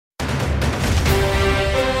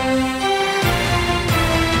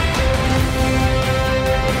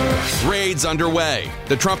raids underway.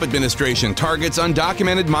 The Trump administration targets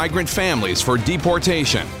undocumented migrant families for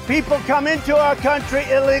deportation. People come into our country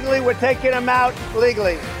illegally. We're taking them out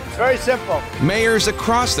legally. It's very simple. Mayors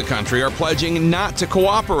across the country are pledging not to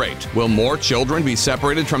cooperate. Will more children be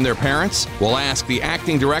separated from their parents? We'll ask the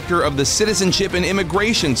acting director of the Citizenship and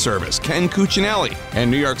Immigration Service, Ken Cuccinelli, and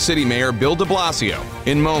New York City Mayor Bill de Blasio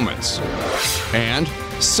in moments. And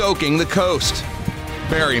soaking the coast.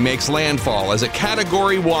 Barry makes landfall as a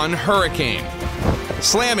Category 1 hurricane,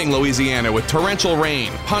 slamming Louisiana with torrential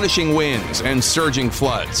rain, punishing winds, and surging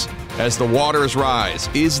floods. As the waters rise,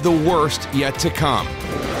 is the worst yet to come.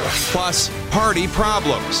 Plus, party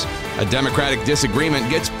problems. A Democratic disagreement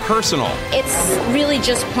gets personal. It's really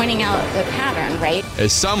just pointing out the pattern, right?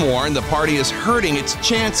 As some warn, the party is hurting its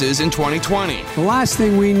chances in 2020. The last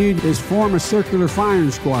thing we need is form a circular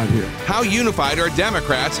firing squad here. How unified are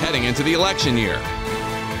Democrats heading into the election year?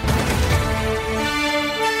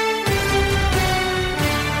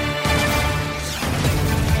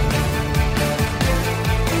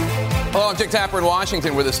 Hello, I'm Dick Tapper in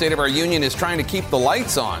Washington, where the State of our Union is trying to keep the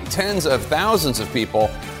lights on. Tens of thousands of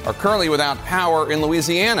people are currently without power in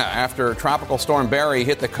Louisiana after Tropical Storm Barry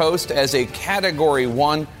hit the coast as a Category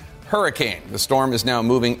 1 hurricane. The storm is now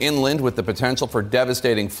moving inland with the potential for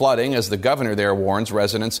devastating flooding, as the governor there warns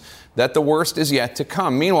residents that the worst is yet to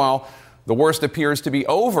come. Meanwhile, the worst appears to be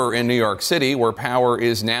over in New York City, where power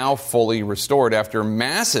is now fully restored after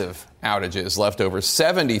massive outages left over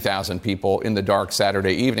 70,000 people in the dark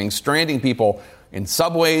Saturday evening, stranding people in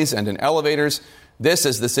subways and in elevators. This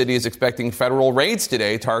as the city is expecting federal raids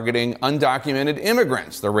today targeting undocumented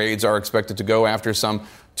immigrants. The raids are expected to go after some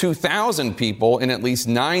 2,000 people in at least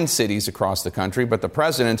 9 cities across the country. But the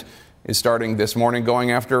president is starting this morning going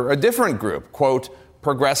after a different group, quote,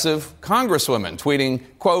 progressive congresswomen, tweeting,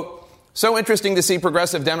 quote, so interesting to see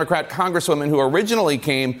progressive Democrat congresswomen who originally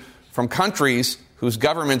came from countries whose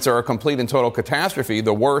governments are a complete and total catastrophe,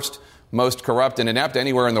 the worst, most corrupt and inept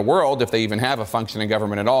anywhere in the world, if they even have a functioning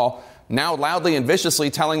government at all, now loudly and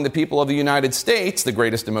viciously telling the people of the United States, the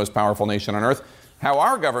greatest and most powerful nation on earth, how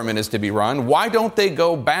our government is to be run. Why don't they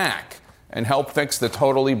go back and help fix the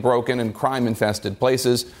totally broken and crime-infested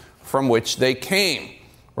places from which they came?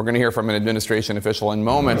 We're going to hear from an administration official in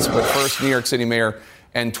moments, but first, New York City Mayor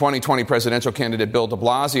and 2020 presidential candidate Bill de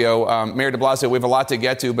Blasio. Mayor de Blasio, we have a lot to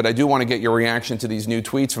get to, but I do want to get your reaction to these new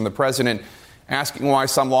tweets from the president asking why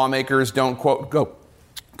some lawmakers don't, quote,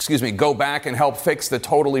 go back and help fix the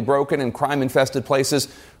totally broken and crime-infested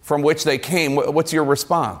places from which they came. What's your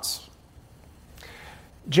response?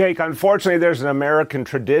 Jake, unfortunately, there's an American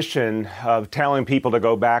tradition of telling people to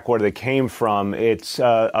go back where they came from. It's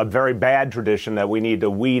a very bad tradition that we need to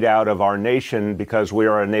weed out of our nation because we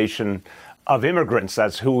are a nation of immigrants.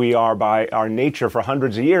 That's who we are by our nature for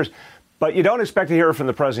hundreds of years. But you don't expect to hear it from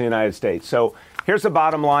the President of the United States. So here's the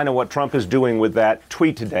bottom line of what Trump is doing with that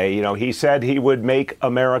tweet today. You know, he said he would make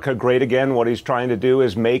America great again. What he's trying to do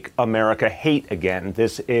is make America hate again.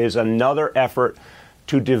 This is another effort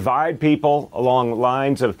to divide people along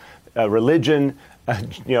lines of religion,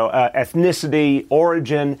 ethnicity,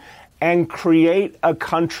 origin, and create a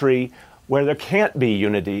country where there can't be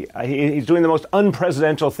unity. He's doing the most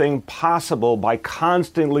unpresidential thing possible by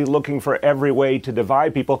constantly looking for every way to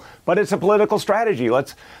divide people. But it's a political strategy.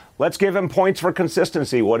 Let's give him points for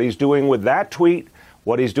consistency. What he's doing with that tweet,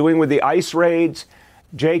 what he's doing with the ICE raids,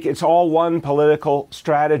 Jake, it's all one political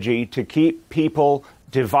strategy to keep people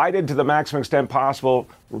divided to the maximum extent possible,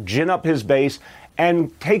 gin up his base,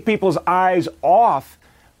 and take people's eyes off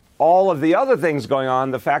all of the other things going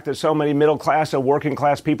on, the fact that so many middle class and working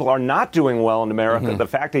class people are not doing well in America, the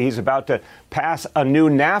fact that he's about to pass a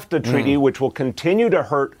new NAFTA treaty, which will continue to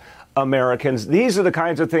hurt Americans. These are the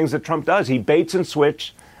kinds of things that Trump does. He baits and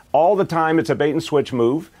switch all the time. It's a bait and switch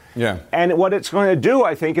move. Yeah. And what it's going to do,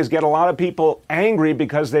 I think, is get a lot of people angry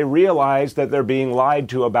because they realize that they're being lied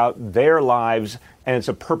to about their lives, and it's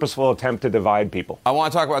a purposeful attempt to divide people. I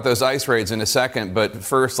want to talk about those ICE raids in a second, but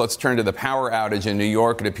first let's turn to the power outage in New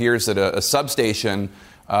York. It appears that a substation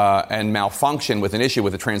and malfunction with an issue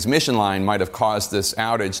with a transmission line might have caused this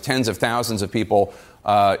outage. Tens of thousands of people,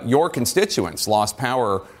 your constituents, lost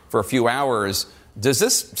power for a few hours. Does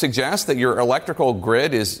this suggest that your electrical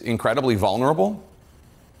grid is incredibly vulnerable?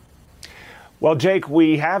 Well, Jake,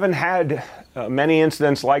 we haven't had many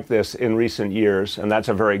incidents like this in recent years, and that's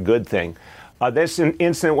a very good thing. This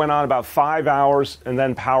incident went on about 5 hours, and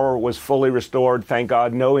then power was fully restored. Thank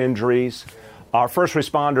God, no injuries. Our first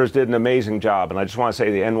responders did an amazing job, and I just want to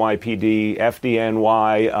say the NYPD,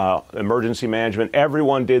 FDNY, emergency management,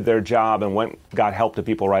 everyone did their job and got help to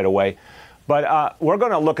people right away. But we're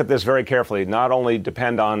going to look at this very carefully, not only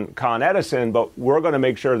depend on Con Edison, but we're going to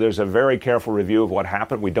make sure there's a very careful review of what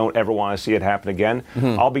happened. We don't ever want to see it happen again.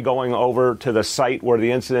 I'll be going over to the site where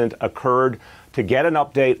the incident occurred to get an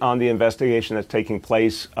update on the investigation that's taking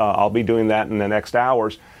place. I'll be doing that in the next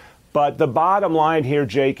hours. But the bottom line here,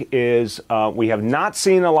 Jake, is we have not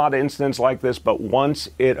seen a lot of incidents like this, but once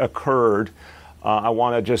it occurred, I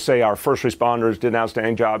want to just say our first responders did an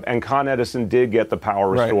outstanding job, and Con Edison did get the power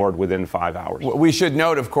restored within 5 hours. We should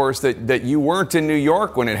note, of course, that you weren't in New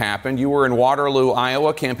York when it happened. You were in Waterloo,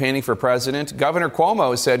 Iowa, campaigning for president. Governor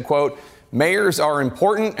Cuomo said, quote, mayors are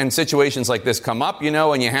important and situations like this come up,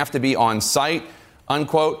 and you have to be on site,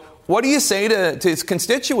 unquote. What do you say to his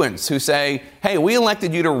constituents who say, hey, we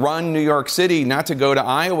elected you to run New York City, not to go to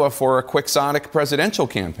Iowa for a quixotic presidential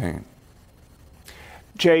campaign?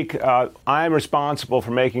 Jake, I'm responsible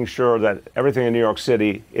for making sure that everything in New York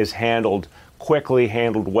City is handled quickly,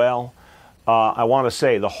 handled well. I want to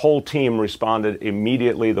say the whole team responded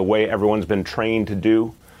immediately the way everyone's been trained to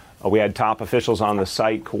do. We had top officials on the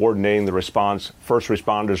site coordinating the response. First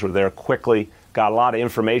responders were there quickly, got a lot of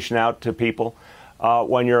information out to people.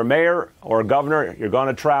 When you're a mayor or a governor, you're going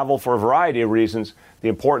to travel for a variety of reasons. The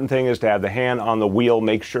important thing is to have the hand on the wheel,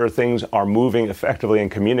 make sure things are moving effectively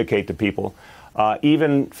and communicate to people.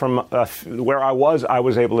 Even from where I was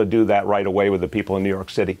able to do that right away with the people in New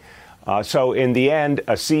York City. So in the end,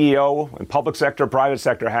 a CEO in public sector, private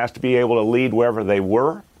sector has to be able to lead wherever they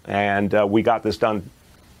were. And we got this done.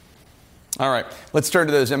 All right. Let's turn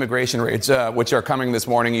to those immigration raids, which are coming this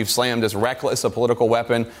morning. You've slammed as reckless a political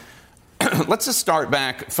weapon. Let's just start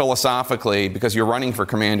back philosophically, because you're running for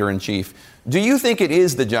commander in chief. Do you think it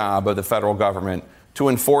is the job of the federal government to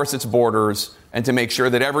enforce its borders and to make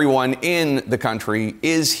sure that everyone in the country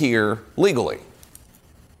is here legally?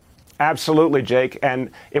 Absolutely, Jake.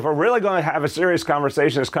 And if we're really going to have a serious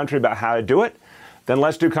conversation in this country about how to do it, then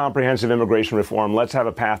let's do comprehensive immigration reform. Let's have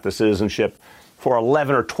a path to citizenship for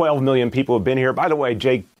 11 or 12 million people who've been here. By the way,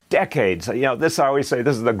 Jake, decades. I always say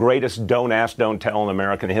this is the greatest don't ask, don't tell in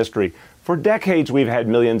American history. For decades, we've had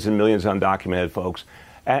millions and millions of undocumented folks.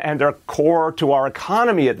 And they're core to our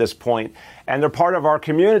economy at this point, and they're part of our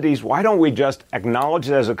communities. Why don't we just acknowledge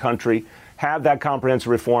it as a country, have that comprehensive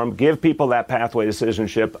reform, give people that pathway to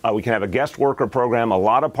citizenship? We can have a guest worker program. A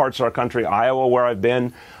lot of parts of our country, Iowa, where I've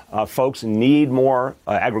been, folks need more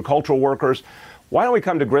agricultural workers. Why don't we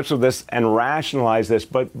come to grips with this and rationalize this?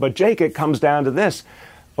 But Jake, it comes down to this.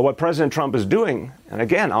 What President Trump is doing, and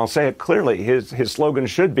again, I'll say it clearly, his slogan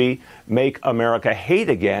should be Make America Hate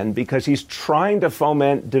Again, because he's trying to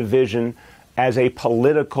foment division as a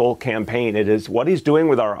political campaign. It is what he's doing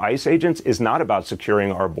with our ICE agents is not about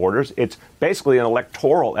securing our borders. It's basically an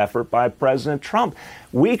electoral effort by President Trump.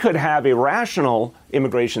 We could have a rational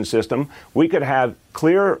immigration system. We could have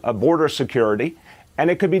clear border security. And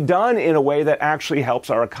it could be done in a way that actually helps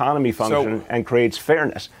our economy function and creates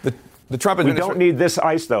fairness. The Trump We don't need this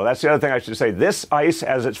ICE, though. That's the other thing I should say. This ICE,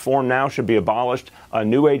 as it's formed now, should be abolished. A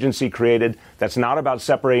new agency created that's not about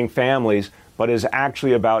separating families, but is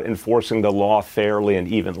actually about enforcing the law fairly and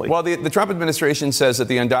evenly. Well, the Trump administration says that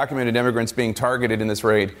the undocumented immigrants being targeted in this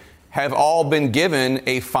raid have all been given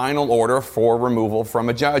a final order for removal from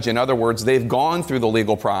a judge. In other words, they've gone through the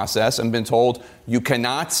legal process and been told you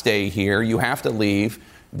cannot stay here, you have to leave.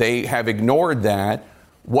 They have ignored that.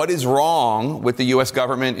 What is wrong with the U.S.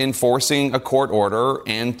 government enforcing a court order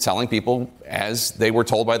and telling people, as they were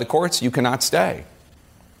told by the courts, you cannot stay?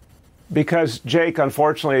 Because, Jake,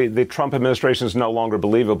 unfortunately, the Trump administration is no longer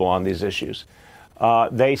believable on these issues.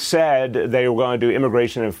 They said they were going to do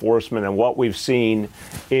immigration enforcement, and what we've seen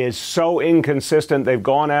is so inconsistent. They've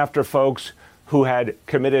gone after folks who had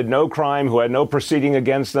committed no crime, who had no proceeding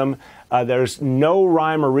against them. There's no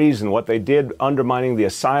rhyme or reason. What they did, undermining the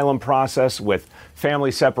asylum process with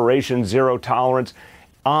family separation, zero tolerance,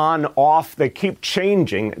 on, off, they keep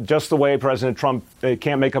changing, just the way President Trump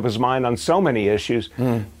can't make up his mind on so many issues.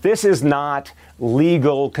 This is not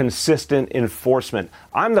legal, consistent enforcement.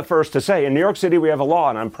 I'm the first to say, in New York City, we have a law,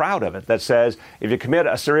 and I'm proud of it, that says if you commit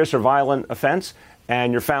a serious or violent offense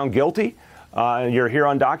and you're found guilty and you're here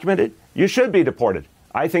undocumented, you should be deported.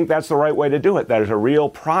 I think that's the right way to do it. That is a real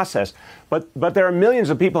process. But there are millions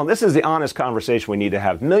of people, and this is the honest conversation we need to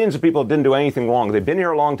have. Millions of people didn't do anything wrong. They've been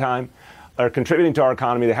here a long time, are contributing to our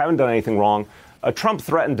economy. They haven't done anything wrong. Trump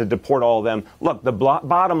threatened to deport all of them. Look, the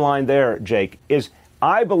bottom line there, Jake, is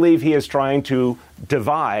I believe he is trying to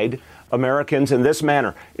divide Americans in this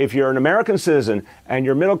manner. If you're an American citizen and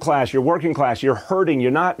you're middle class, you're working class, you're hurting,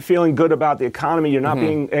 you're not feeling good about the economy, you're not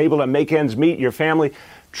being able to make ends meet, your family,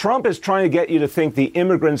 Trump is trying to get you to think the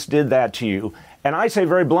immigrants did that to you And I say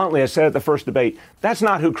very bluntly, I said at the first debate, that's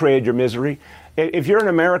not who created your misery. If you're an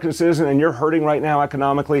American citizen and you're hurting right now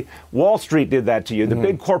economically, Wall Street did that to you. The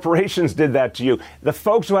big corporations did that to you. The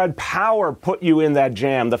folks who had power put you in that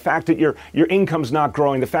jam. The fact that your income's not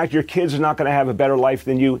growing, the fact your kids are not going to have a better life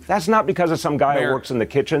than you, that's not because of some guy who works in the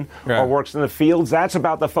kitchen or works in the fields. That's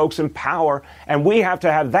about the folks in power. And we have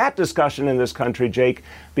to have that discussion in this country, Jake,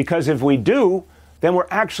 because if we do, then we're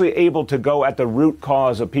actually able to go at the root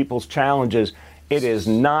cause of people's challenges. It is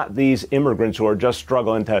not these immigrants who are just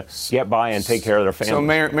struggling to get by and take care of their families. So,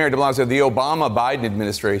 Mayor de Blasio, the Obama-Biden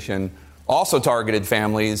administration also targeted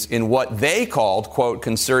families in what they called, quote,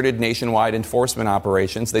 concerted nationwide enforcement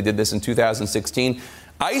operations. They did this in 2016.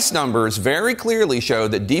 ICE numbers very clearly show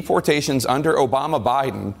that deportations under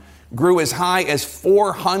Obama-Biden grew as high as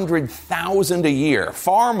 400,000 a year,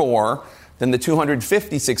 far more than the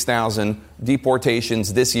 256,000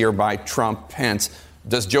 deportations this year by Trump-Pence.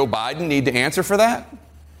 Does Joe Biden need to answer for that?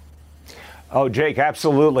 Oh, Jake,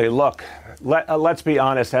 absolutely. Look, let's be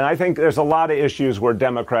honest. And I think there's a lot of issues where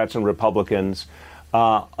Democrats and Republicans,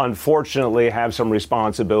 unfortunately, have some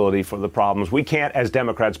responsibility for the problems. We can't, as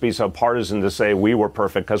Democrats, be so partisan to say we were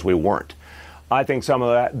perfect because we weren't. I think some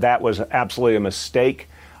of that was absolutely a mistake.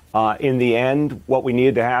 In the end, what we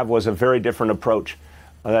needed to have was a very different approach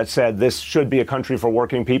that said this should be a country for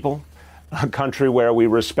working people, a country where we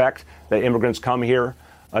respect that immigrants come here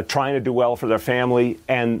trying to do well for their family,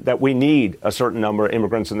 and that we need a certain number of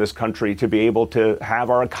immigrants in this country to be able to have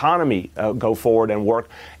our economy go forward and work.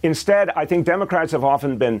 Instead, I think Democrats have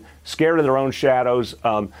often been scared of their own shadows,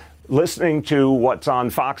 listening to what's on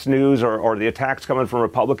Fox News or the attacks coming from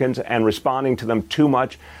Republicans and responding to them too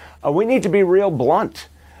much. We need to be real blunt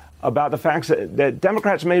about the facts that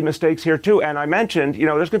Democrats made mistakes here, too. And I mentioned,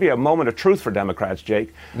 there's going to be a moment of truth for Democrats,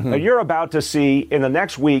 Jake. You're about to see in the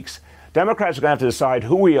next weeks, Democrats are going to have to decide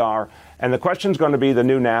who we are. And the question is going to be the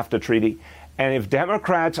new NAFTA treaty. And if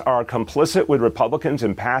Democrats are complicit with Republicans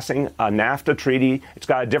in passing a NAFTA treaty, it's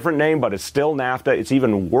got a different name, but it's still NAFTA. It's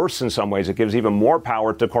even worse in some ways. It gives even more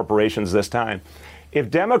power to corporations this time.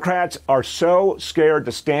 If Democrats are so scared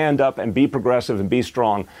to stand up and be progressive and be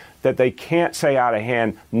strong that they can't say out of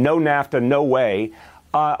hand, no NAFTA, no way,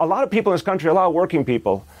 a lot of people in this country, a lot of working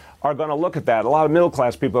people are going to look at that. A lot of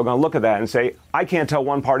middle-class people are going to look at that and say, I can't tell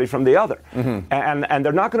one party from the other. And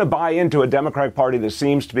they're not going to buy into a Democratic Party that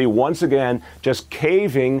seems to be, once again, just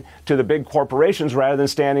caving to the big corporations rather than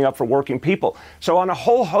standing up for working people. So on a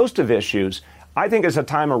whole host of issues, I think it's a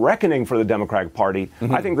time of reckoning for the Democratic Party.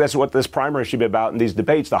 I think that's what this primary should be about in these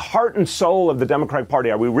debates. The heart and soul of the Democratic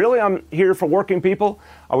Party. Are we really here for working people?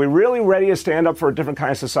 Are we really ready to stand up for a different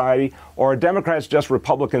kind of society? Or are Democrats just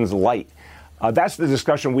Republicans light? That's the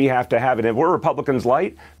discussion we have to have. And if we're Republicans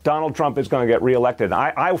light, Donald Trump is going to get reelected.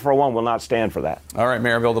 I, for one, will not stand for that. All right,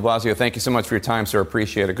 Mayor Bill de Blasio, thank you so much for your time, sir.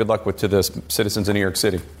 Appreciate it. Good luck to the citizens in New York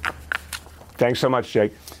City. Thanks so much,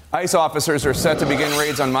 Jake. ICE officers are set to begin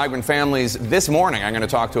raids on migrant families this morning. I'm going to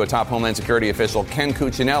talk to a top Homeland Security official, Ken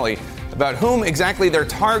Cuccinelli, about whom exactly they're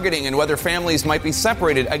targeting and whether families might be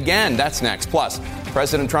separated again. That's next. Plus,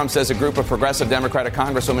 President Trump says a group of progressive Democratic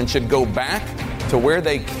congresswomen should go back to where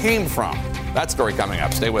they came from. That story coming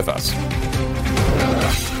up. Stay with us.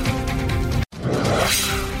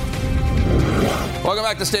 Welcome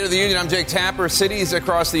back to State of the Union. I'm Jake Tapper. Cities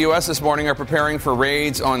across the U.S. this morning are preparing for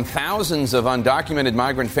raids on thousands of undocumented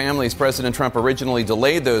migrant families. President Trump originally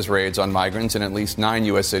delayed those raids on migrants in at least 9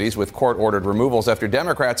 U.S. cities with court-ordered removals after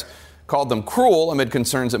Democrats called them cruel amid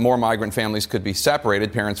concerns that more migrant families could be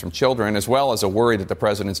separated, parents from children, as well as a worry that the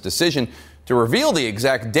president's decision to reveal the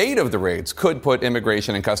exact date of the raids could put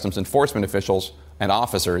immigration and customs enforcement officials and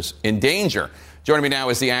officers in danger. Joining me now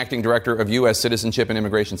is the acting director of U.S. Citizenship and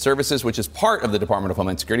Immigration Services, which is part of the Department of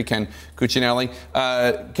Homeland Security, Ken Cuccinelli.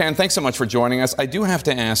 Ken, thanks so much for joining us. I do have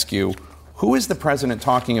to ask you, who is the president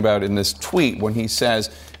talking about in this tweet when he says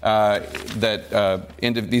that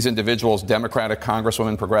these individuals, Democratic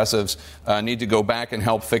congresswomen, progressives, need to go back and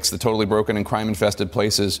help fix the totally broken and crime-infested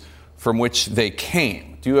places from which they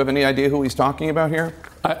came? Do you have any idea who he's talking about here?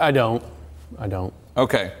 I don't.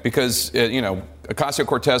 Okay, because,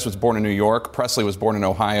 Ocasio-Cortez was born in New York. Presley was born in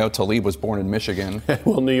Ohio. Tlaib was born in Michigan.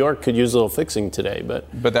 Well, New York could use a little fixing today,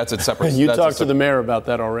 but that's a separate... You talked to the mayor about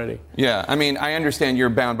that already. Yeah, I mean, I understand you're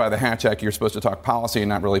bound by the Hatch Act. You're supposed to talk policy and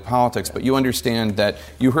not really politics, but you understand that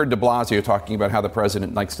you heard de Blasio talking about how the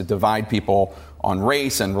president likes to divide people on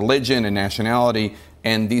race and religion and nationality.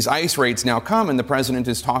 And these ICE raids now come, and the president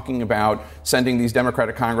is talking about sending these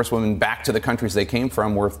Democratic congresswomen back to the countries they came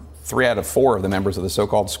from, where 3 out of 4 of the members of the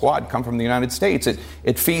so-called squad come from the United States.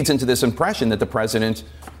 It feeds into this impression that the president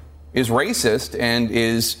is racist and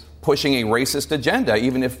is pushing a racist agenda,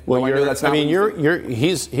 even if I know that's not.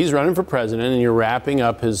 He's running for president, and you're wrapping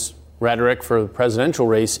up his rhetoric for the presidential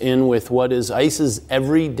race in with what is ICE's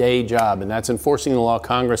everyday job, and that's enforcing the law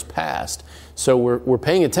Congress passed. So we're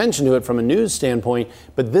paying attention to it from a news standpoint,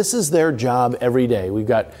 but this is their job every day. We've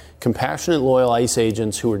got compassionate, loyal ICE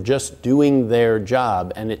agents who are just doing their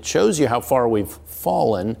job, and it shows you how far we've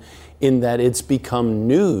fallen in that it's become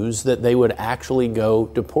news that they would actually go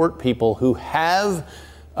deport people who have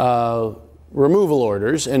removal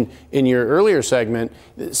orders. And in your earlier segment,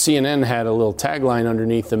 CNN had a little tagline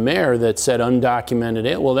underneath the mayor that said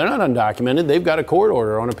undocumented. Well, they're not undocumented. They've got a court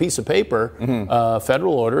order on a piece of paper,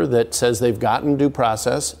 federal order that says they've gotten due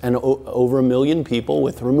process, and over 1 million people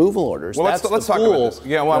with removal orders. Well, let's talk about this.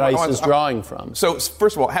 Yeah, well, that ICE is drawing from. So,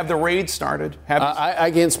 first of all, have the raids started?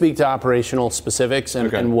 I can't speak to operational specifics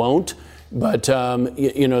and won't, but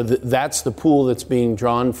that's the pool that's being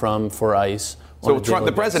drawn from for ICE. So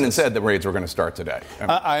the president said the raids were going to start today.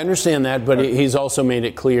 I understand that, but he's also made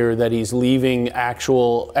it clear that he's leaving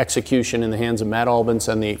actual execution in the hands of Matt Albence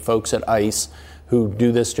and the folks at ICE who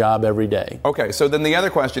do this job every day. Okay, so then the other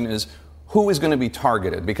question is, who is going to be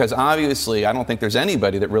targeted? Because obviously, I don't think there's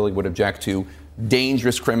anybody that really would object to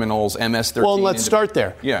dangerous criminals, MS-13. Well, let's start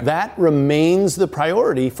there. Yeah. That remains the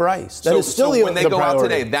priority for ICE. That is still when they the go priority.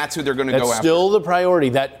 out today, that's who they're going to go after. That's still the priority.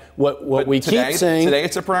 What we keep saying. Today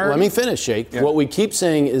it's a priority? Let me finish, Jake. Yeah. What we keep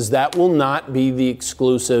saying is that will not be the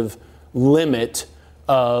exclusive limit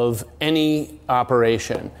of any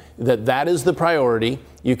operation. That is the priority.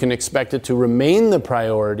 You can expect it to remain the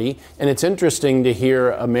priority. And it's interesting to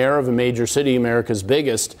hear a mayor of a major city, America's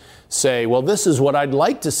biggest, say, well, this is what I'd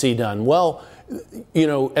like to see done. Well,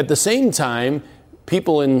 at the same time,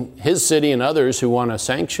 people in his city and others who want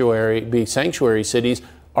to be sanctuary cities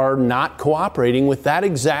are not cooperating with that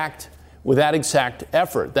exact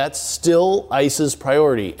effort. That's still ICE's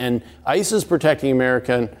priority. And ICE is protecting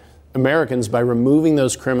Americans by removing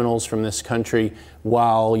those criminals from this country,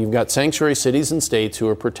 while you've got sanctuary cities and states who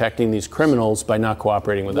are protecting these criminals by not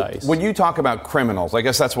cooperating with ICE. When you talk about criminals, I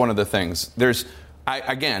guess that's one of the things.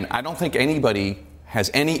 I don't think anybody has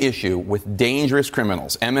any issue with dangerous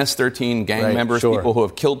criminals, MS-13 gang members, people who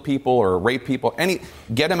have killed people or raped people.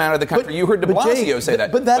 Get them out of the country. You heard de Blasio say that.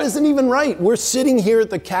 But that isn't even right. We're sitting here at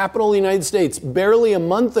the Capitol of the United States. Barely a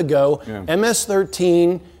month ago,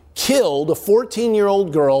 MS-13 killed a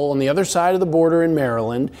 14-year-old girl on the other side of the border in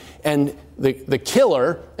Maryland, and the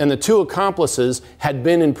killer and the two accomplices had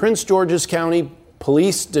been in Prince George's County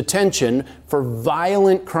police detention for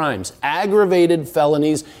violent crimes, aggravated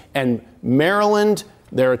felonies, and Maryland,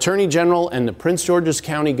 their attorney general, and the Prince George's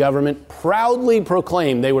County government proudly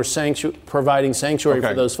proclaimed they were providing sanctuary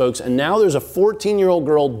for those folks. And now there's a 14-year-old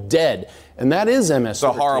girl dead. And that is MS-13. It's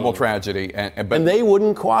a horrible tragedy. And they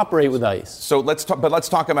wouldn't cooperate with ICE. So let's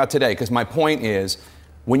talk about today, because my point is,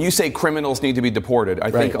 when you say criminals need to be deported,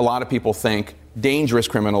 I think a lot of people think dangerous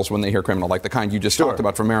criminals when they hear criminal, like the kind you just talked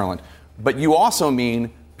about from Maryland. But you also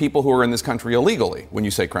mean people who are in this country illegally when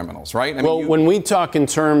you say criminals, right? When we talk in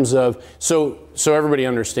terms of, so everybody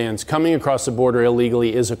understands, coming across the border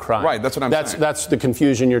illegally is a crime. Right, that's what I'm saying. That's the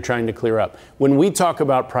confusion you're trying to clear up. When we talk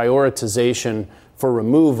about prioritization for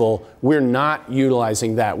removal, we're not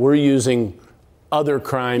utilizing that. We're using other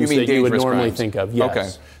crimes that you would normally think of. Yes. Okay.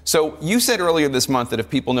 So you said earlier this month that if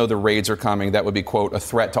people know the raids are coming, that would be, quote, a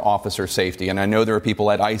threat to officer safety. And I know there are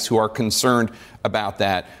people at ICE who are concerned about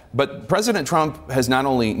that. But President Trump has not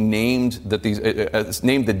only named that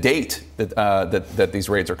named the date that these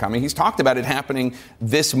raids are coming, he's talked about it happening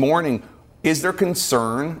this morning. Is there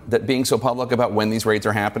concern that being so public about when these raids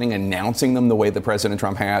are happening, announcing them the way that President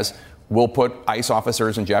Trump has, will put ICE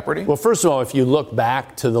officers in jeopardy? Well, first of all, if you look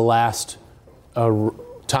back to the last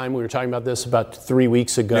time we were talking about this about 3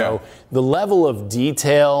 weeks ago, the level of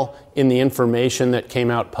detail in the information that came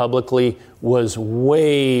out publicly was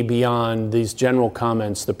way beyond these general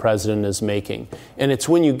comments the president is making. And it's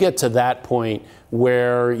when you get to that point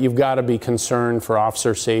where you've got to be concerned for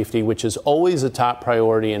officer safety, which is always a top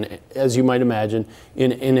priority, and as you might imagine,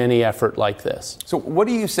 in any effort like this. So what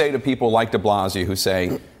do you say to people like de Blasio who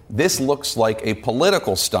say, this looks like a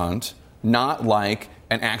political stunt, not like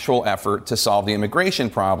an actual effort to solve the immigration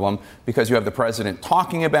problem, because you have the president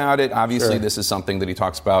talking about it. Obviously, this is something that he's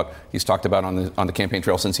talked about on the campaign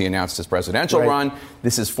trail since he announced his presidential run.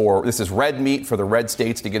 This is red meat for the red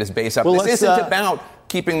states to get his base up. This isn't about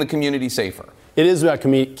keeping the community safer. It is about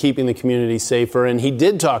keeping the community safer, and he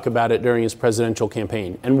did talk about it during his presidential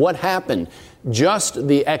campaign. And what happened? Just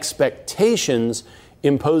the expectations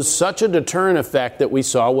imposed such a deterrent effect that we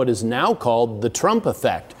saw what is now called the Trump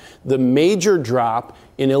effect, the major drop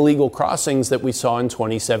in illegal crossings that we saw in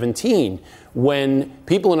 2017, when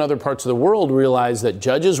people in other parts of the world realized that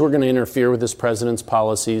judges were going to interfere with this president's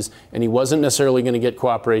policies, and he wasn't necessarily going to get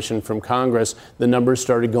cooperation from Congress, the numbers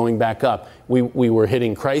started going back up. We were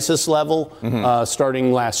hitting crisis level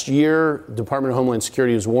starting last year. Department of Homeland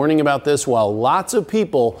Security was warning about this, while lots of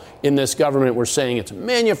people in this government were saying it's a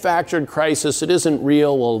manufactured crisis, it isn't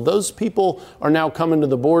real. Well, those people are now coming to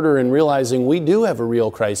the border and realizing we do have a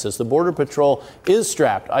real crisis. The Border Patrol is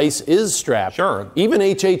strapped. ICE is strapped. Sure. Even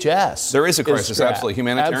HHS. There is a crisis, absolutely.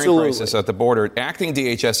 Humanitarian crisis at the border. Acting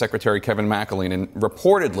DHS Secretary Kevin McAleenan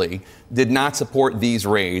reportedly did not support these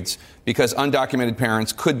raids because undocumented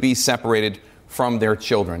parents could be separated from their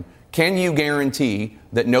children. Can you guarantee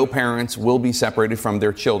that no parents will be separated from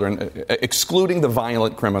their children, excluding the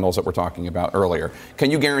violent criminals that we're talking about earlier? Can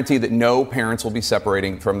you guarantee that no parents will be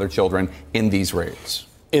separating from their children in these raids?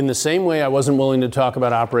 In the same way I wasn't willing to talk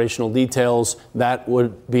about operational details, that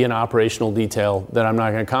would be an operational detail that I'm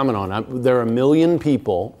not going to comment on. There are 1 million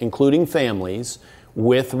people, including families,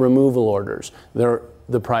 with removal orders.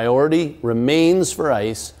 The priority remains for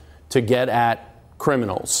ICE to get at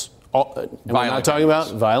criminals. And we're not talking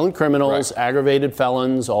about violent criminals, right, aggravated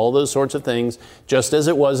felons, all those sorts of things, just as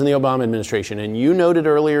it was in the Obama administration. And you noted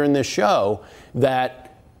earlier in this show that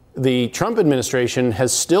the Trump administration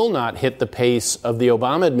has still not hit the pace of the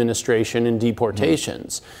Obama administration in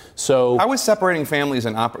deportations. So how is separating families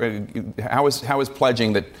and how is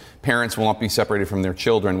pledging that parents will not be separated from their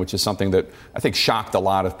children, which is something that I think shocked a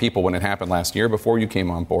lot of people when it happened last year before you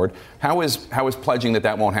came on board? How is pledging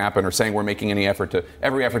that won't happen, or saying we're making every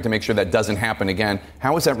effort to make sure that doesn't happen again?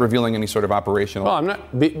 How is that revealing any sort of operational? Well,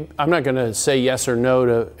 I'm not going to say yes or no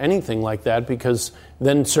to anything like that, because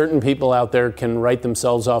then certain people out there can write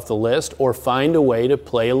themselves off the list or find a way to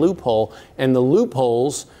play a loophole. And the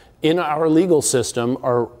loopholes in our legal system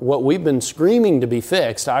are what we've been screaming to be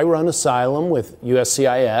fixed. I run asylum with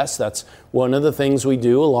USCIS. That's one of the things we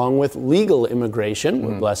do, along with legal immigration.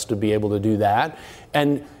 We're blessed to be able to do that.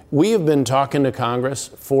 And we have been talking to Congress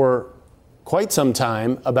for quite some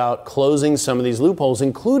time about closing some of these loopholes,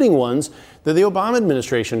 including ones that the Obama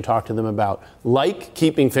administration talked to them about, like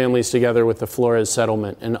keeping families together with the Flores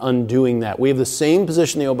settlement and undoing that. We have the same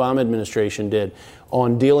position the Obama administration did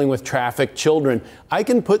on dealing with trafficked children. I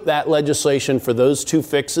can put that legislation for those two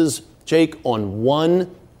fixes, Jake, on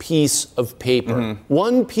one piece of paper.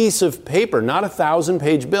 One piece of paper, not a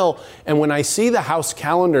 1,000-page bill. And when I see the House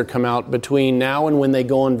calendar come out between now and when they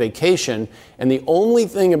go on vacation, and the only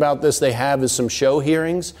thing about this they have is some show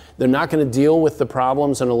hearings, they're not going to deal with the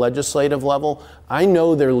problems on a legislative level, I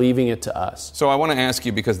know they're leaving it to us. So I want to ask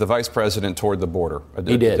you, because the vice president toured the border, a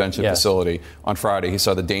detention facility, on Friday. He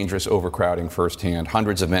saw the dangerous overcrowding firsthand.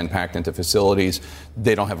 Hundreds of men packed into facilities.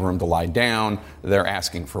 They don't have room to lie down. They're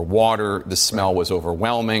asking for water. The smell was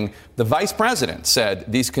overwhelming. The vice president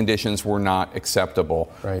said these conditions were not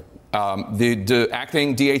acceptable. Right. The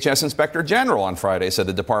acting DHS Inspector General on Friday said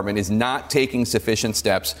the department is not taking sufficient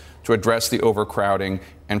steps to address the overcrowding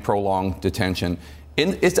and prolonged detention.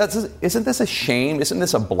 Isn't this a shame? Isn't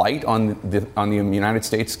this a blight on the United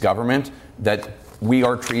States government that we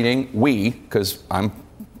are treating, because I'm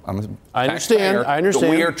a taxpayer, I understand.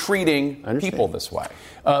 But we are treating people this way?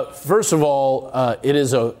 First of all, it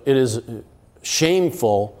is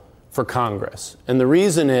shameful for Congress. And the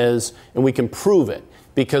reason is, and we can prove it,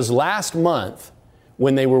 because last month,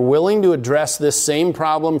 when they were willing to address this same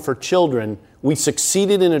problem for children, we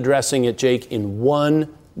succeeded in addressing it, Jake, in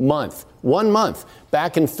 1 month. 1 month.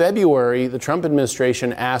 Back in February, the Trump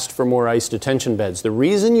administration asked for more ICE detention beds. The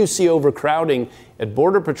reason you see overcrowding at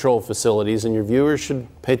Border Patrol facilities, and your viewers should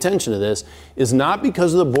pay attention to this, is not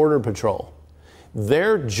because of the Border Patrol.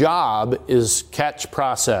 Their job is catch,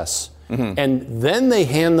 process, and then they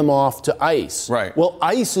hand them off to ICE. Right. Well,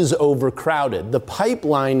 ICE is overcrowded. The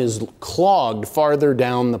pipeline is clogged farther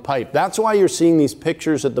down the pipe. That's why you're seeing these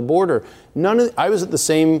pictures at the border. I was at the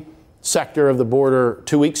same sector of the border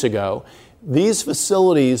 2 weeks ago. These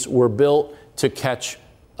facilities were built to catch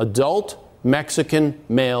adult Mexican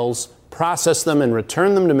males, process them, and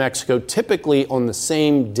return them to Mexico, typically on the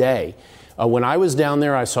same day. When I was down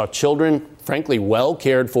there, I saw children, frankly, well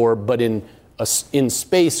cared for, but in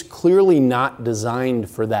space clearly not designed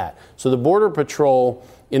for that. So the Border Patrol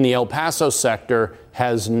in the El Paso sector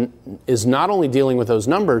is not only dealing with those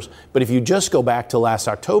numbers, but if you just go back to last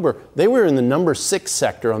October, they were in the number 6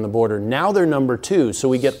 sector on the border. Now they're number 2. So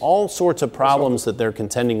we get all sorts of problems that they're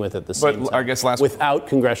contending with at the same time. I guess without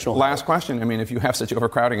congressional help. Last question. I mean, if you have such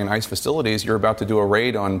overcrowding in ICE facilities, you're about to do a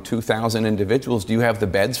raid on 2,000 individuals. Do you have the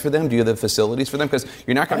beds for them? Do you have the facilities for them? Because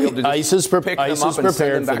you're not going to be able to just pick them up and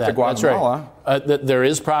send them back to Guatemala. That's right. There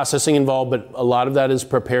is processing involved, but a lot of that is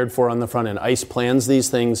prepared for on the front end. ICE plans these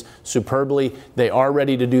things superbly. They are are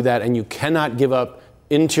ready to do that, and you cannot give up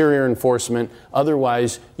interior enforcement.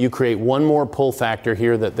 Otherwise, you create one more pull factor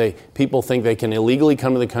here that people think they can illegally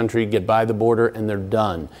come to the country, get by the border, and they're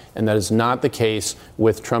done. And that is not the case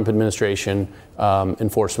with Trump administration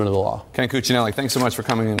enforcement of the law. Ken Cuccinelli, thanks so much for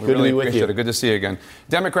coming in. We Good really to be with appreciate you. it. Good to see you again.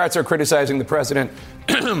 Democrats are criticizing the president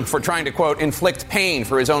for trying to, quote, inflict pain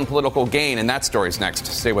for his own political gain. And that story's next.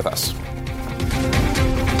 Stay with us.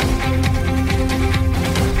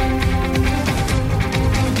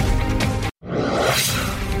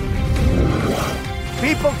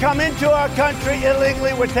 People come into our country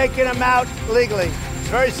illegally, we're taking them out legally. It's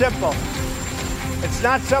very simple. It's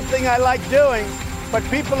not something I like doing, but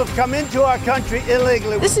people have come into our country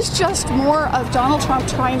illegally. This is just more of Donald Trump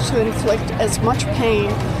trying to inflict as much pain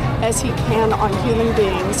as he can on human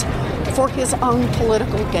beings for his own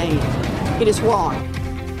political gain. It is wrong.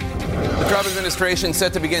 The Trump administration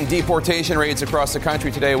set to begin deportation raids across the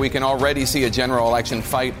country today. We can already see a general election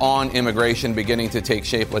fight on immigration beginning to take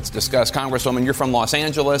shape. Let's discuss. Congresswoman, you're from Los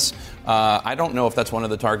Angeles. I don't know if that's one of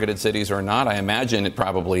the targeted cities or not. I imagine it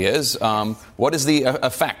probably is. What is the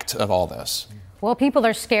effect of all this? Well, people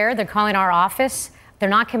are scared. They're calling our office. They're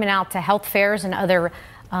not coming out to health fairs and other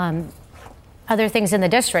things in the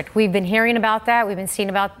district. We've been hearing about that. We've been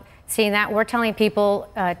seeing that. We're telling people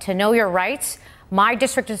to know your rights. My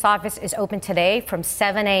district's office is open today from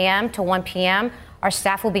 7 a.m. to 1 p.m. Our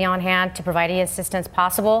staff will be on hand to provide any assistance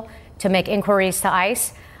possible to make inquiries to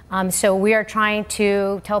ICE. So we are trying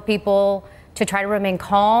to tell people to try to remain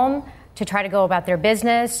calm, to try to go about their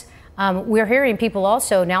business. We're hearing people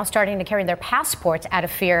also now starting to carry their passports out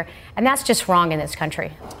of fear, and that's just wrong in this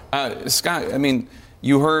country. Scott, I mean,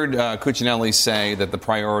 you heard Cuccinelli say that the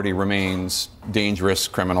priority remains dangerous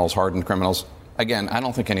criminals, hardened criminals. Again, I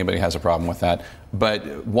don't think anybody has a problem with that.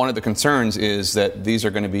 But one of the concerns is that these are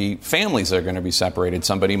going to be families that are going to be separated.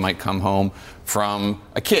 Somebody might come home from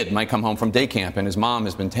a kid might come home from day camp and his mom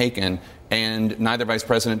has been taken. And neither Vice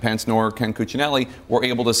President Pence nor Ken Cuccinelli were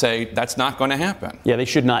able to say that's not going to happen. Yeah, they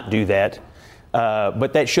should not do that.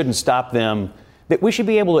 But that shouldn't stop them. That we should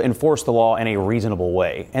be able to enforce the law in a reasonable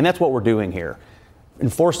way. And that's what we're doing here.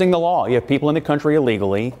 Enforcing the law. You have people in the country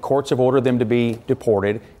illegally. Courts have ordered them to be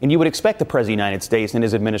deported. And you would expect the President of the United States and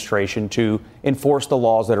his administration to enforce the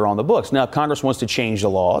laws that are on the books. Now, Congress wants to change the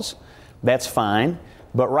laws. That's fine.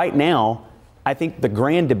 But right now, I think the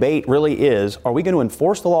grand debate really is, are we going to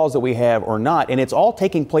enforce the laws that we have or not? And it's all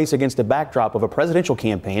taking place against the backdrop of a presidential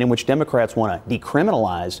campaign in which Democrats want to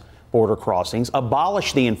decriminalize border crossings,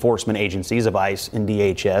 abolish the enforcement agencies of ICE and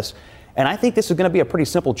DHS. And I think this is going to be a pretty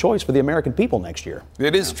simple choice for the American people next year.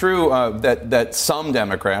 It is true that some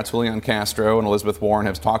Democrats, Julian Castro and Elizabeth Warren,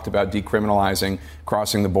 have talked about decriminalizing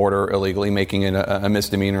crossing the border illegally, making it a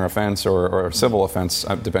misdemeanor offense or a civil offense,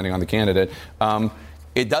 depending on the candidate.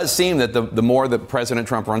 It does seem that the more that President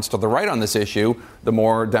Trump runs to the right on this issue, the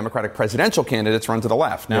more Democratic presidential candidates run to the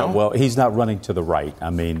left. No? Yeah, well, he's not running to the right. I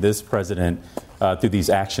mean, this president, through these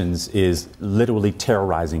actions, is literally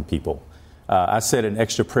terrorizing people. I said an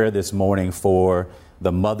extra prayer this morning for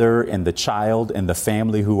the mother and the child and the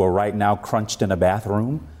family who are right now crunched in a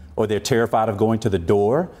bathroom, or they're terrified of going to the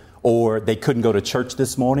door, or they couldn't go to church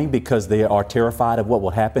this morning because they are terrified of what will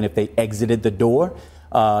happen if they exited the door.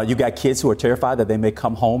 You got kids who are terrified that they may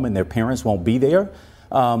come home and their parents won't be there.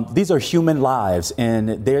 These are human lives,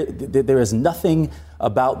 and there is nothing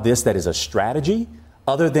about this that is a strategy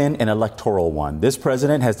other than an electoral one. This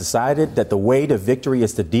president has decided that the way to victory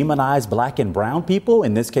is to demonize black and brown people,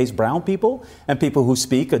 in this case brown people, and people who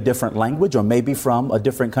speak a different language or maybe from a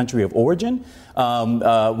different country of origin.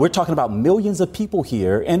 We're talking about millions of people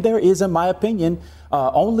here, and there is, in my opinion,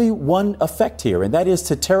 only one effect here, and that is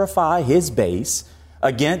to terrify his base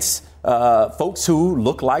against folks who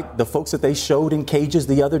look like the folks that they showed in cages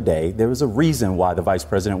the other day. There was a reason why the vice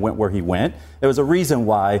president went where he went. There was a reason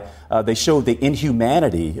why they showed the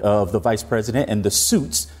inhumanity of the vice president and the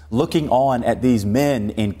suits looking on at these men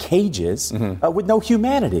in cages with no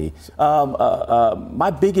humanity. My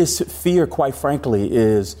biggest fear, quite frankly,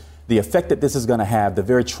 is the effect that this is going to have, the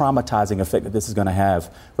very traumatizing effect that this is going to have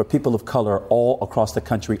for people of color all across the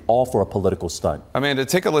country, all for a political stunt. Amanda,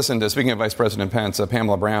 take a listen to, speaking of Vice President Pence,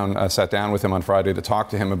 Pamela Brown sat down with him on Friday to talk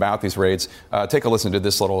to him about these raids. Take a listen to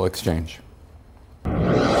this little exchange.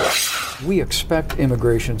 We expect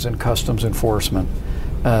immigrations and customs enforcement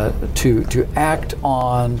to act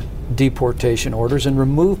on deportation orders and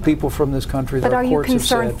remove people from this country. But are you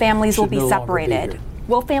concerned families will be separated?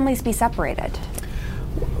 Will families be separated?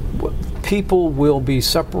 People will be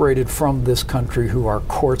separated from this country who our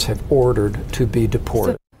courts have ordered to be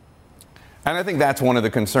deported. And I think that's one of the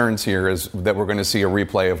concerns here, is that we're going to see a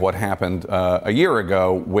replay of what happened a year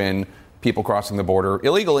ago when people crossing the border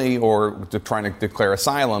illegally or trying to declare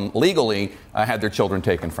asylum legally had their children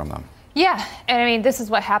taken from them. Yeah, and I mean, this is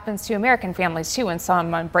what happens to American families, too, when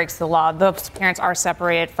someone breaks the law. Those parents are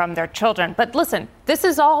separated from their children. But listen, this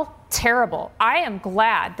is all terrible. I am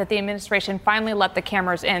glad that the administration finally let the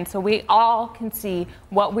cameras in so we all can see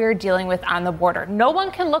what we're dealing with on the border. No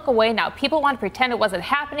one can look away now. People want to pretend it wasn't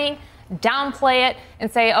happening, downplay it,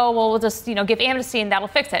 and say, oh, well, we'll just, give amnesty and that'll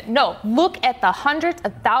fix it. No, look at the hundreds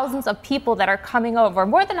of thousands of people that are coming over,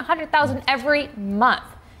 more than 100,000 every month.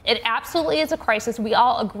 It absolutely is a crisis. We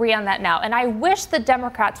all agree on that now. And I wish the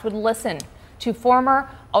Democrats would listen to former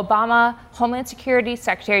Obama Homeland Security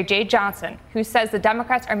Secretary Jay Johnson, who says the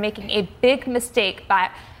Democrats are making a big mistake by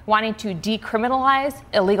wanting to decriminalize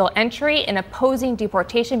illegal entry and opposing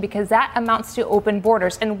deportation because that amounts to open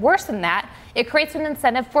borders. And worse than that, it creates an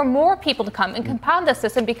incentive for more people to come and compound the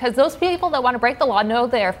system because those people that want to break the law know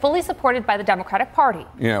they are fully supported by the Democratic Party.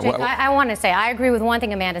 Yeah, Jake, I want to say I agree with one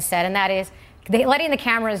thing Amanda said, and that is letting the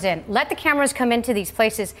cameras in. Let the cameras come into these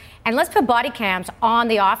places, and let's put body cams on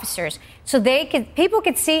the officers so people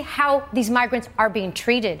could see how these migrants are being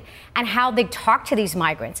treated and how they talk to these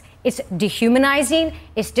migrants. It's dehumanizing.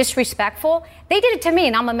 It's disrespectful. They did it to me,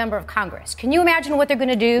 and I'm a member of Congress. Can you imagine what they're going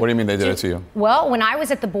to do? What do you mean they did it to you? Well, when I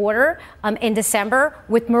was at the border in December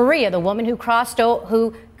with Maria, the woman who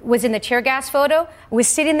who was in the tear gas photo, was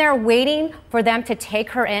sitting there waiting for them to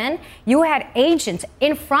take her in. You had agents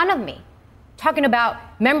in front of me talking about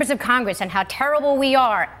members of Congress and how terrible we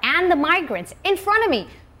are, and the migrants in front of me.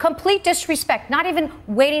 Complete disrespect, not even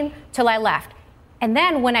waiting till I left. And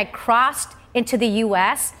then when I crossed into the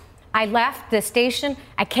U.S., I left the station,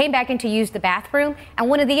 I came back in to use the bathroom, and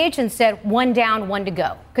one of the agents said, 1 down, 1 to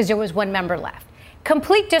go, because there was 1 member left.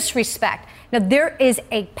 Complete disrespect. Now, there is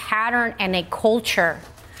a pattern and a culture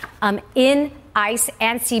in ICE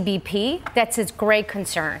and CBP that's its great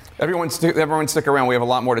concern. Everyone stick around. We have a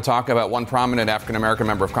lot more to talk about. One prominent African-American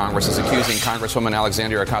member of Congress is accusing Congresswoman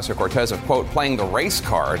Alexandria Ocasio-Cortez of, quote, playing the race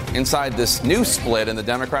card inside this new split in the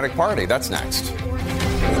Democratic Party. That's next.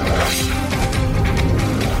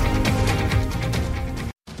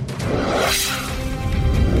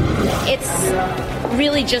 It's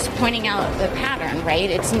really just pointing out the pattern, right?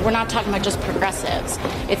 We're not talking about just progressives.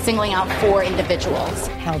 It's singling out 4 individuals.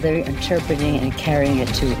 How they're interpreting and carrying it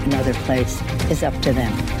to another place is up to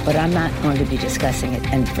them. But I'm not going to be discussing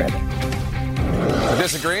it any further. A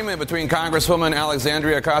disagreement between Congresswoman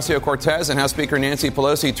Alexandria Ocasio-Cortez and House Speaker Nancy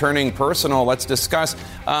Pelosi turning personal. Let's discuss.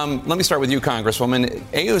 Let me start with you, Congresswoman.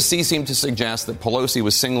 AOC seemed to suggest that Pelosi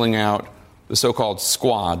was singling out the so-called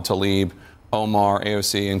squad, Tlaib, Omar,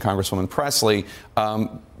 AOC, and Congresswoman Presley,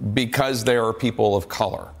 because they are people of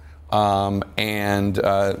color. What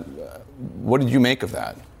did you make of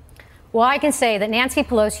that? Well, I can say that Nancy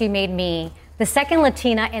Pelosi made me the second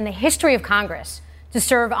Latina in the history of Congress to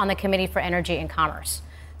serve on the Committee for Energy and Commerce.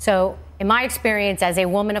 So in my experience as a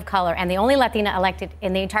woman of color and the only Latina elected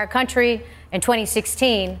in the entire country in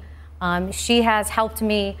 2016, she has helped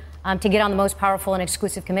me to get on the most powerful and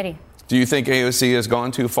exclusive committee. Do you think AOC has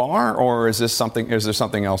gone too far, or is there something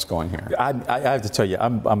else going here? I have to tell you,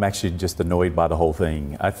 I'm actually just annoyed by the whole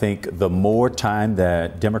thing. I think the more time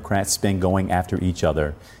that Democrats spend going after each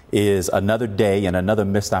other is another day and another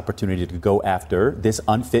missed opportunity to go after this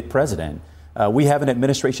unfit president. We have an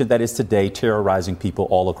administration that is today terrorizing people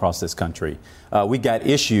all across this country. We got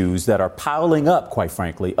issues that are piling up, quite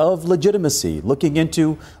frankly, of legitimacy, looking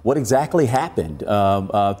into what exactly happened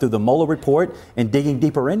through the Mueller report and digging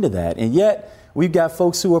deeper into that. And yet we've got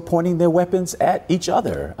folks who are pointing their weapons at each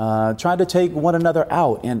other, trying to take one another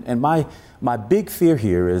out. And my big fear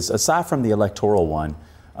here is, aside from the electoral one,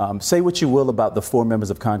 say what you will about the 4 members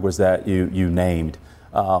of Congress that you named.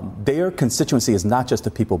 Their constituency is not just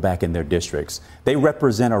the people back in their districts. They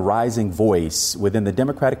represent a rising voice within the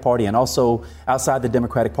Democratic Party and also outside the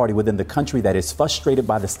Democratic Party within the country that is frustrated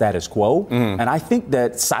by the status quo. And I think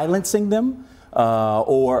that silencing them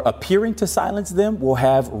or appearing to silence them will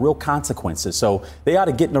have real consequences. So they ought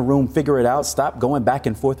to get in a room, figure it out, stop going back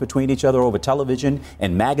and forth between each other over television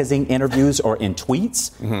and magazine interviews or in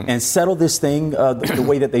tweets, and settle this thing the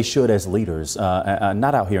way that they should as leaders,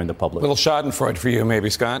 not out here in the public. Little Schadenfreude for you, maybe,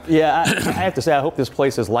 Scott? Yeah, I have to say, I hope this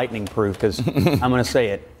place is lightning proof, because I'm going to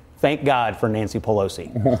say it. Thank God for Nancy Pelosi.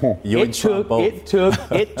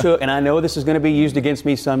 It took, and I know this is going to be used against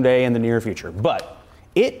me someday in the near future, but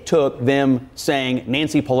it took them saying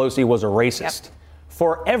Nancy Pelosi was a racist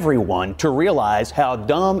for everyone to realize how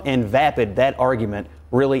dumb and vapid that argument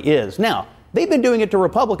really is. Now, they've been doing it to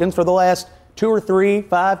Republicans for the last 2 or 3,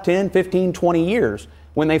 5, 10, 15, 20 years.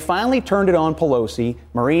 When they finally turned it on Pelosi,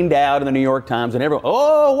 Maureen Dowd in the New York Times, and everyone,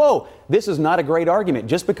 oh, whoa, this is not a great argument.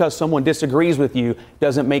 Just because someone disagrees with you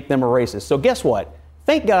doesn't make them a racist. So guess what?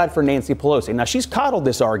 Thank God for Nancy Pelosi. Now, she's coddled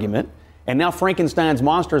this argument, and now Frankenstein's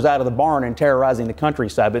monster's out of the barn and terrorizing the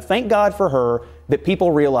countryside. But thank God for her that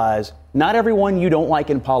people realize not everyone you don't like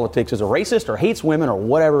in politics is a racist or hates women or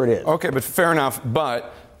whatever it is. Okay, but fair enough.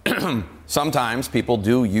 But sometimes people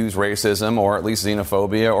do use racism or at least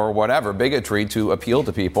xenophobia or whatever, bigotry, to appeal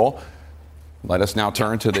to people. Let us now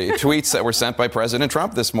turn to the tweets that were sent by President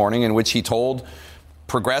Trump this morning, in which he told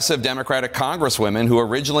progressive Democratic congresswomen who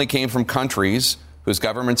originally came from countries whose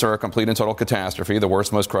governments are a complete and total catastrophe, the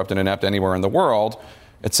worst, most corrupt and inept anywhere in the world,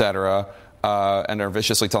 etc., and are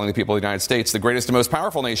viciously telling the people of the United States, the greatest and most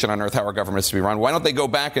powerful nation on earth, how our government is to be run. Why don't they go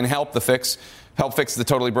back and help fix the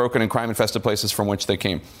totally broken and crime-infested places from which they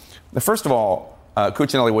came? First of all,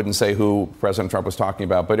 Cuccinelli wouldn't say who President Trump was talking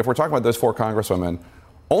about, but if we're talking about those 4 congresswomen,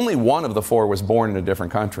 only one of the 4 was born in a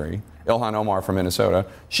different country, Ilhan Omar from Minnesota.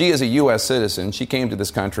 She is a U.S. citizen. She came to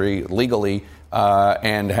this country legally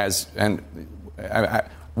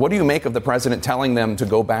what do you make of the president telling them to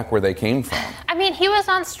go back where they came from? I mean, he was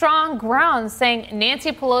on strong ground saying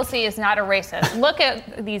Nancy Pelosi is not a racist. Look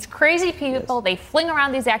at these crazy people. Yes. They fling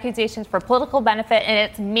around these accusations for political benefit, and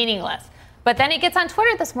it's meaningless. But then he gets on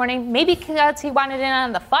Twitter this morning, maybe because he wanted in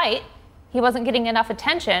on the fight, he wasn't getting enough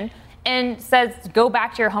attention, and says, go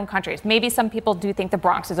back to your home countries. Maybe some people do think the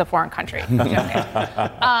Bronx is a foreign country.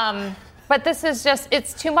 But this is just,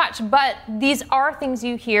 it's too much. But these are things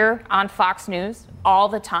you hear on Fox News all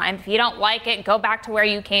the time. If you don't like it, go back to where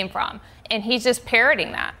you came from. And he's just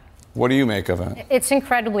parroting that. What do you make of it? It's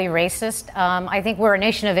incredibly racist. I think we're a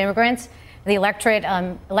nation of immigrants. The electorate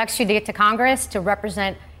elects you to get to Congress to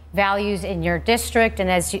represent values in your district. And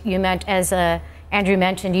as Andrew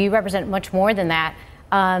mentioned, you represent much more than that.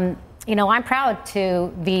 I'm proud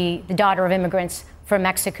to be the daughter of immigrants from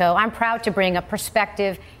Mexico. I'm proud to bring a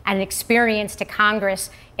perspective and an experience to Congress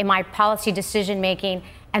in my policy decision making.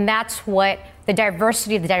 And that's what the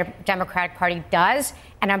diversity of the Democratic Party does.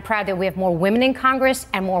 And I'm proud that we have more women in Congress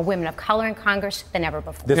and more women of color in Congress than ever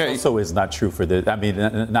before. This also is not true for this. I mean,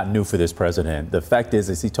 not new for this president. The fact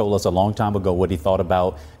is he told us a long time ago what he thought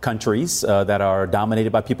about countries that are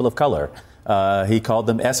dominated by people of color. He called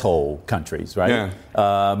them S-hole countries, right?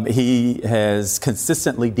 Yeah. He has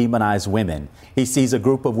consistently demonized women. He sees a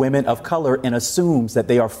group of women of color and assumes that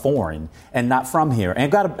they are foreign and not from here.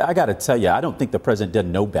 And I got to tell you, I don't think the president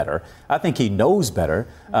doesn't know better. I think he knows better.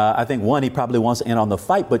 I think, one, he probably wants to end on the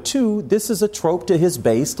fight. But two, this is a trope to his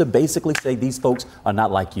base to basically say these folks are not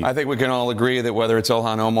like you. I think we can all agree that whether it's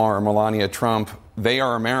Ilhan Omar or Melania Trump, they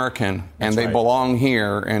are American and they belong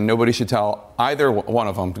here, and nobody should tell either one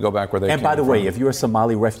of them to go back where they came from. And by the way, if you're a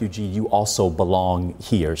Somali refugee, you also belong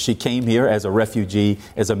here. She came here as a refugee,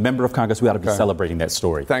 as a member of Congress. We ought to be celebrating that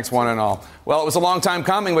story. Thanks, one and all. Well, it was a long time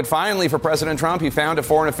coming, but finally for President Trump, he found a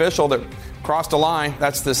foreign official that crossed a line.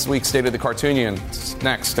 That's this week's State of the Cartoonion.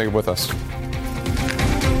 Next, stay with us.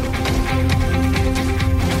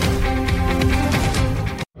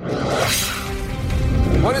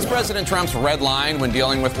 What is President Trump's red line when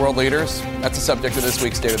dealing with world leaders? That's the subject of this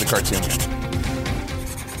week's State of the Cartoonion.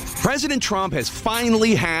 President Trump has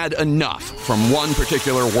finally had enough from one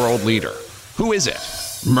particular world leader. Who is it?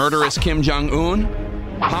 Murderous Kim Jong-un?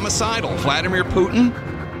 Homicidal Vladimir Putin?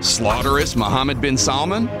 Slaughterous Mohammed bin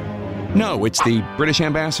Salman? No, it's the British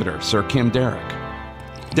ambassador, Sir Kim Derrick.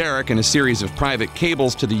 Derrick, in a series of private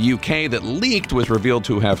cables to the UK that leaked, was revealed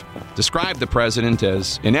to have described the president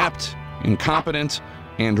as inept, incompetent,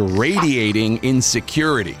 and radiating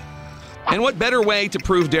insecurity. And what better way to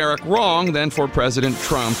prove Derrick wrong than for President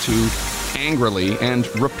Trump to angrily and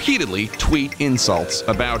repeatedly tweet insults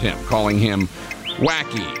about him, calling him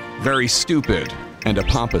wacky, very stupid, and a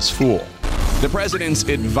pompous fool. The president's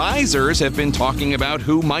advisors have been talking about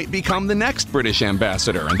who might become the next British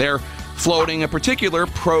ambassador, and they're floating a particular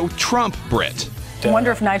pro-Trump Brit. I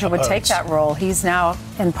wonder if Nigel would take that role. He's now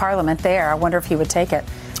in Parliament there. I wonder if he would take it.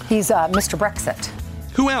 He's Mr. Brexit.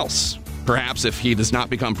 Who else? Perhaps if he does not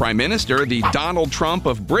become prime minister, the Donald Trump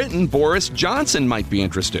of Britain, Boris Johnson, might be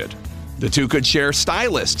interested. The two could share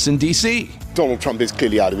stylists in D.C. Donald Trump is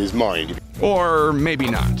clearly out of his mind. Or maybe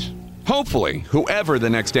not. Hopefully, whoever the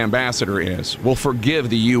next ambassador is will forgive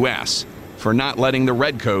the U.S. for not letting the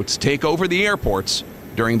Redcoats take over the airports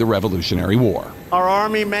during the Revolutionary War. Our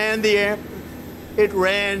army manned the air. It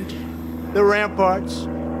ran the ramparts.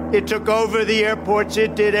 It took over the airports.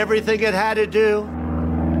 It did everything it had to do.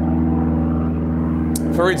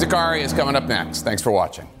 Fareed Zakaria is coming up next. Thanks for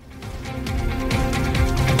watching.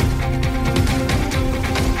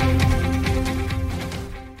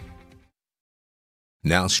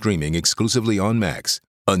 Now streaming exclusively on Max.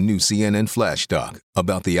 A new CNN Flash doc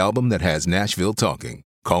about the album that has Nashville talking.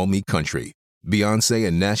 Call Me Country. Beyonce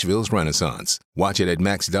and Nashville's Renaissance. Watch it at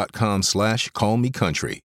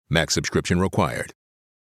max.com/callmecountry. Max subscription required.